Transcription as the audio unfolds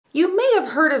You may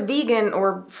have heard a vegan,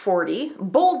 or 40,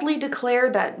 boldly declare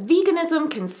that veganism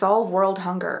can solve world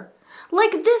hunger.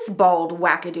 Like this bald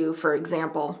wackadoo, for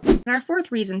example. In our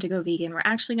fourth reason to go vegan, we're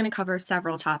actually going to cover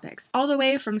several topics, all the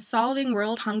way from solving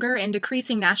world hunger and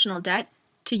decreasing national debt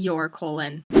to your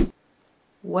colon.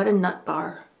 What a nut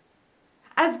bar.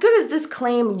 As good as this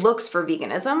claim looks for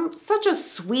veganism, such a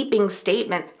sweeping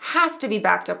statement has to be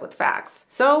backed up with facts.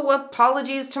 So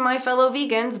apologies to my fellow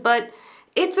vegans, but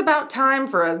it's about time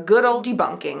for a good old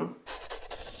debunking.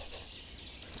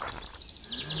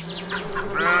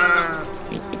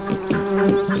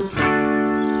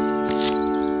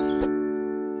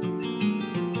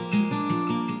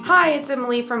 Hi, it's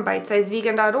Emily from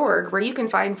BiteSizeVegan.org, where you can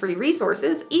find free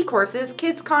resources, e-courses,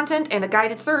 kids content, and a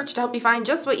guided search to help you find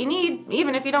just what you need,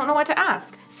 even if you don't know what to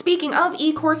ask. Speaking of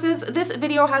e-courses, this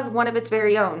video has one of its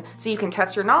very own, so you can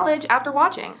test your knowledge after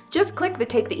watching. Just click the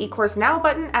Take the e-course now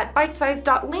button at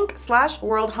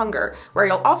bitesize.link/worldhunger, where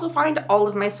you'll also find all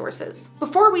of my sources.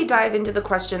 Before we dive into the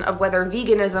question of whether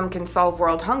veganism can solve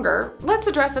world hunger, let's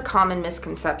address a common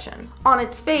misconception. On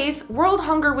its face, world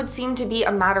hunger would seem to be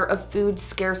a matter of food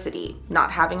scarcity,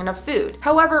 not having enough food.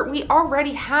 However, we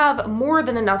already have more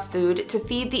than enough food to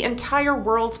feed the entire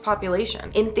world's population.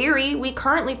 In theory, we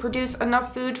currently produce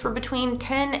enough food for between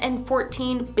 10 and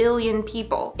 14 billion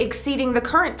people, exceeding the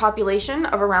current population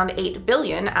of around 8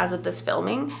 billion as of this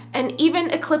filming, and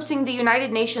even eclipsing the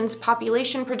United Nations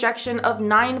population projection of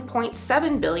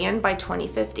 9.7 billion by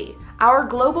 2050. Our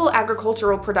global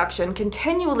agricultural production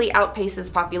continually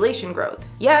outpaces population growth,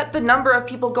 yet the number of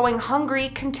people going hungry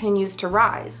continues to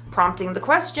rise, prompting the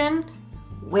question,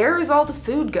 where is all the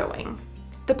food going?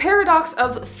 The paradox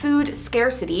of food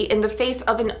scarcity in the face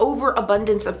of an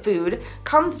overabundance of food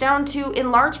comes down to, in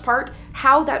large part,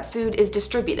 how that food is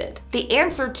distributed. The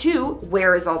answer to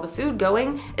where is all the food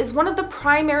going is one of the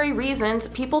primary reasons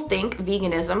people think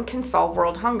veganism can solve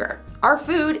world hunger. Our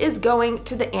food is going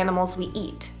to the animals we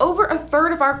eat. Over a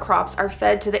third of our crops are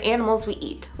fed to the animals we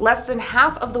eat. Less than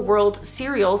half of the world's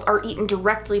cereals are eaten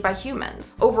directly by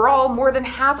humans. Overall, more than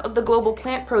half of the global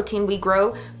plant protein we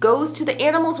grow goes to the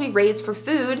animals we raise for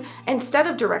food instead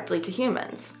of directly to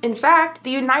humans. In fact, the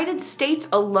United States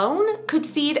alone could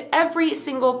feed every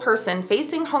single person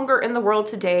facing hunger in the world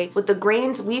today with the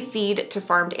grains we feed to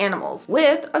farmed animals,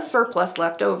 with a surplus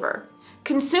left over.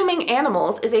 Consuming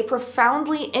animals is a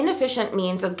profoundly inefficient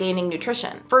means of gaining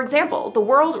nutrition. For example, the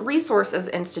World Resources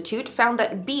Institute found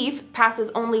that beef passes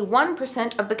only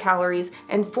 1% of the calories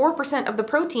and 4% of the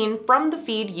protein from the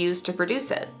feed used to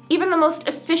produce it. Even the most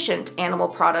efficient animal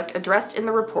product addressed in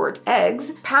the report,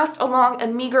 eggs, passed along a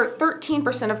meager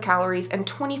 13% of calories and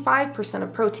 25%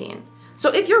 of protein. So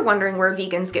if you're wondering where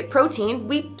vegans get protein,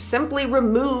 we simply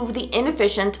remove the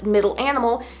inefficient middle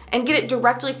animal and get it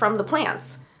directly from the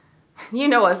plants. You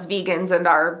know us vegans and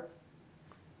our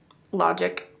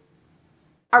logic.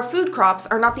 Our food crops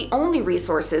are not the only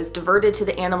resources diverted to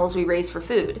the animals we raise for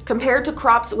food. Compared to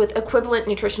crops with equivalent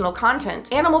nutritional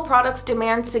content, animal products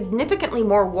demand significantly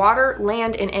more water,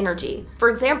 land, and energy. For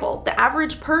example, the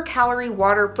average per-calorie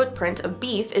water footprint of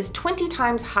beef is 20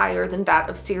 times higher than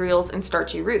that of cereals and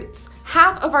starchy roots.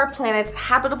 Half of our planet's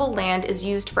habitable land is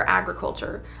used for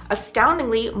agriculture.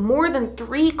 Astoundingly, more than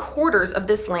 3/4 of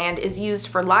this land is used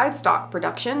for livestock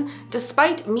production,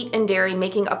 despite meat and dairy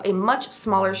making up a much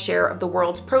smaller share of the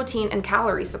world's protein and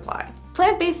calorie supply.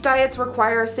 Plant-based diets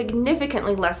require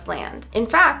significantly less land. In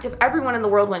fact, if everyone in the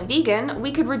world went vegan,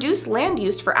 we could reduce land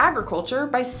use for agriculture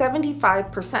by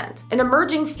 75%. An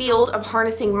emerging field of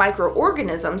harnessing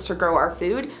microorganisms to grow our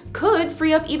food could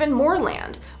free up even more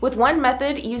land, with one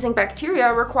method using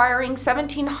bacteria requiring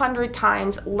 1,700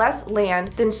 times less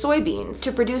land than soybeans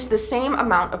to produce the same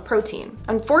amount of protein.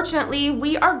 Unfortunately,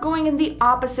 we are going in the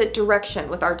opposite direction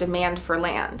with our demand for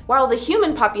land. While the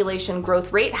human population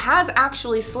growth rate has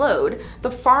actually slowed,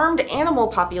 the farmed animal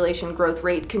population growth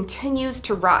rate continues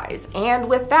to rise, and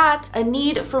with that, a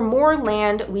need for more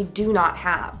land we do not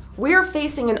have. We're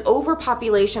facing an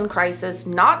overpopulation crisis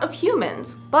not of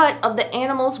humans, but of the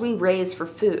animals we raise for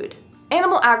food.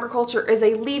 Animal agriculture is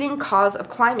a leading cause of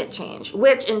climate change,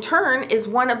 which in turn is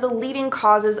one of the leading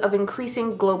causes of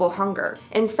increasing global hunger.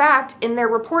 In fact, in their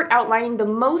report outlining the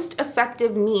most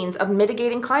effective means of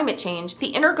mitigating climate change,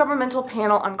 the Intergovernmental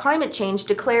Panel on Climate Change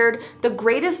declared the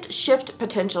greatest shift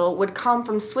potential would come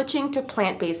from switching to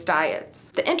plant-based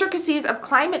diets. The intricacies of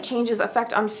climate change's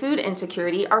effect on food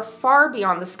insecurity are far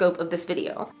beyond the scope of this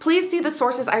video. Please see the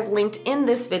sources I've linked in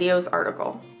this video's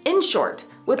article. In short,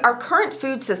 with our current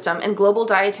food system and global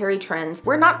dietary trends,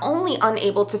 we're not only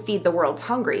unable to feed the world's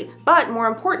hungry, but more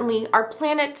importantly, our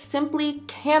planet simply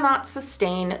cannot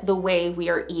sustain the way we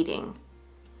are eating.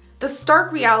 The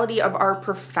stark reality of our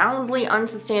profoundly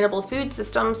unsustainable food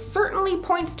system certainly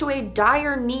points to a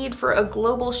dire need for a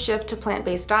global shift to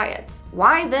plant-based diets.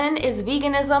 Why then is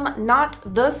veganism not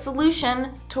the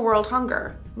solution to world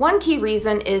hunger? One key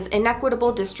reason is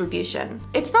inequitable distribution.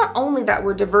 It's not only that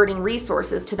we're diverting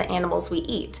resources to the animals we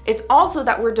eat, it's also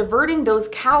that we're diverting those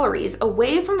calories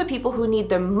away from the people who need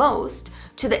them most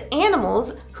to the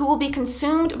animals who will be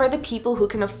consumed by the people who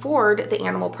can afford the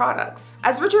animal products.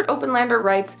 As Richard Openlander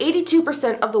writes,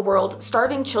 82% of the world's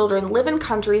starving children live in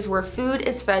countries where food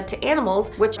is fed to animals,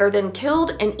 which are then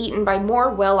killed and eaten by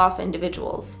more well-off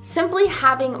individuals. Simply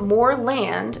having more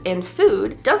land and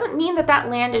food doesn't mean that that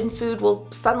land and food will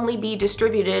suddenly be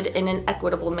distributed in an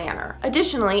equitable manner.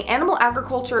 Additionally, animal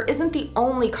agriculture isn't the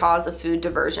only cause of food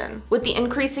diversion. With the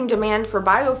increasing demand for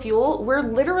biofuel, we're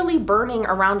literally burning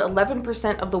around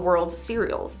 11% of the world's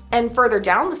cereals. And further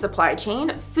down the supply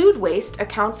chain, food waste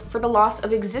accounts for the loss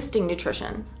of existing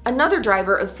nutrition. Another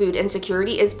driver of food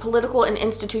insecurity is political and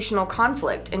institutional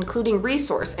conflict, including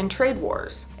resource and trade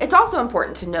wars. It's also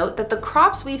important to note that the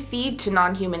crops we feed to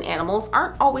non-human animals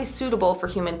aren't always suitable for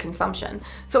human consumption,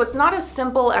 so it's not as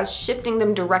simple as shifting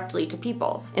them directly to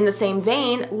people. In the same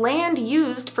vein, land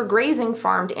used for grazing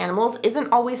farmed animals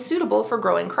isn't always suitable for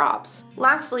growing crops.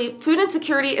 Lastly, food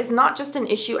insecurity is not just an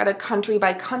issue at a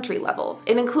country-by-country level.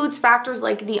 It includes factors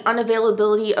like the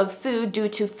unavailability of food due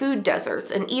to food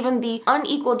deserts and even the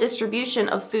unequal distribution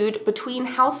of food between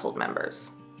household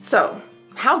members. So,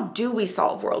 how do we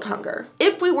solve world hunger?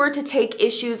 If we were to take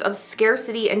issues of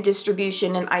scarcity and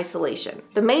distribution in isolation,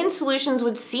 the main solutions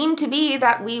would seem to be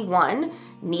that we, 1,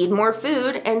 need more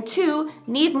food, and 2,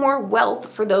 need more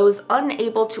wealth for those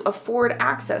unable to afford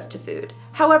access to food.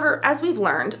 However, as we've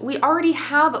learned, we already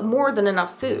have more than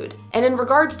enough food. And in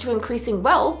regards to increasing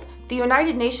wealth, the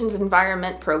United Nations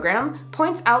Environment Program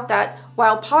points out that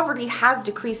while poverty has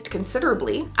decreased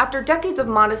considerably, after decades of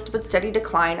modest but steady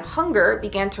decline, hunger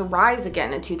began to rise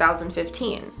again in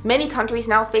 2015. Many countries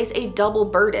now face a double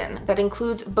burden that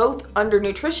includes both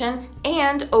undernutrition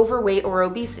and overweight or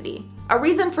obesity. A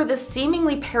reason for this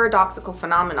seemingly paradoxical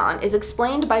phenomenon is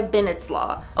explained by Bennett's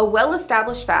Law, a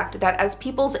well-established fact that as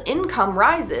people's income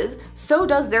rises, so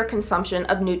does their consumption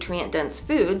of nutrient-dense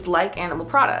foods like animal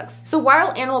products. So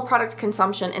while animal product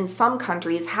consumption in some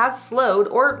countries has slowed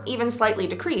or even slightly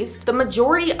decreased, the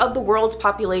majority of the world's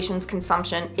population's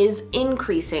consumption is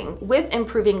increasing with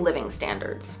improving living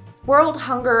standards. World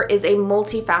hunger is a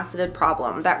multifaceted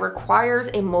problem that requires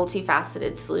a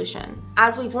multifaceted solution.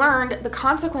 As we've learned, the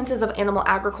consequences of animal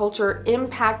agriculture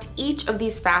impact each of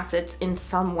these facets in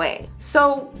some way.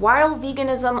 So, while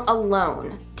veganism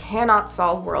alone cannot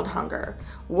solve world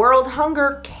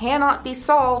hunger cannot be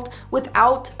solved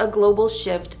without a global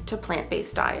shift to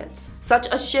plant-based diets. Such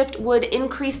a shift would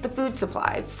increase the food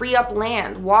supply, free up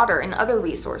land, water, and other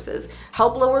resources,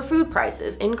 help lower food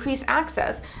prices, increase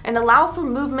access, and allow for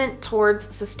movement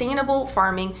towards sustainable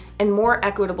farming and more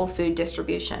equitable food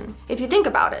distribution. If you think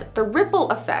about it, the ripple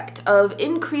effect of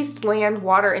increased land,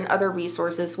 water, and other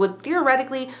resources would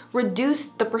theoretically reduce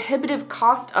the prohibitive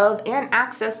cost of and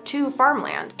access to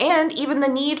farmland, and even the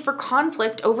need for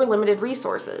conflict over limited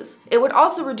resources. It would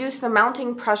also reduce the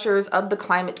mounting pressures of the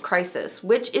climate crisis,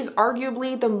 which is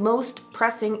arguably the most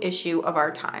pressing issue of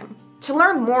our time. To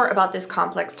learn more about this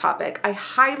complex topic, I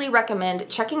highly recommend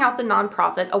checking out the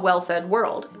nonprofit A Well-Fed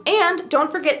World. And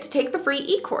don't forget to take the free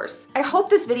e-course. I hope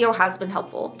this video has been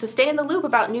helpful. To stay in the loop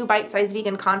about new bite-sized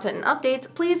vegan content and updates,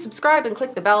 please subscribe and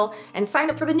click the bell, and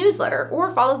sign up for the newsletter or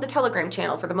follow the Telegram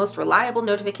channel for the most reliable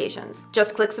notifications.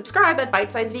 Just click subscribe at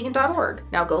BiteSizeVegan.org.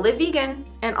 Now go live vegan,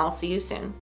 and I'll see you soon.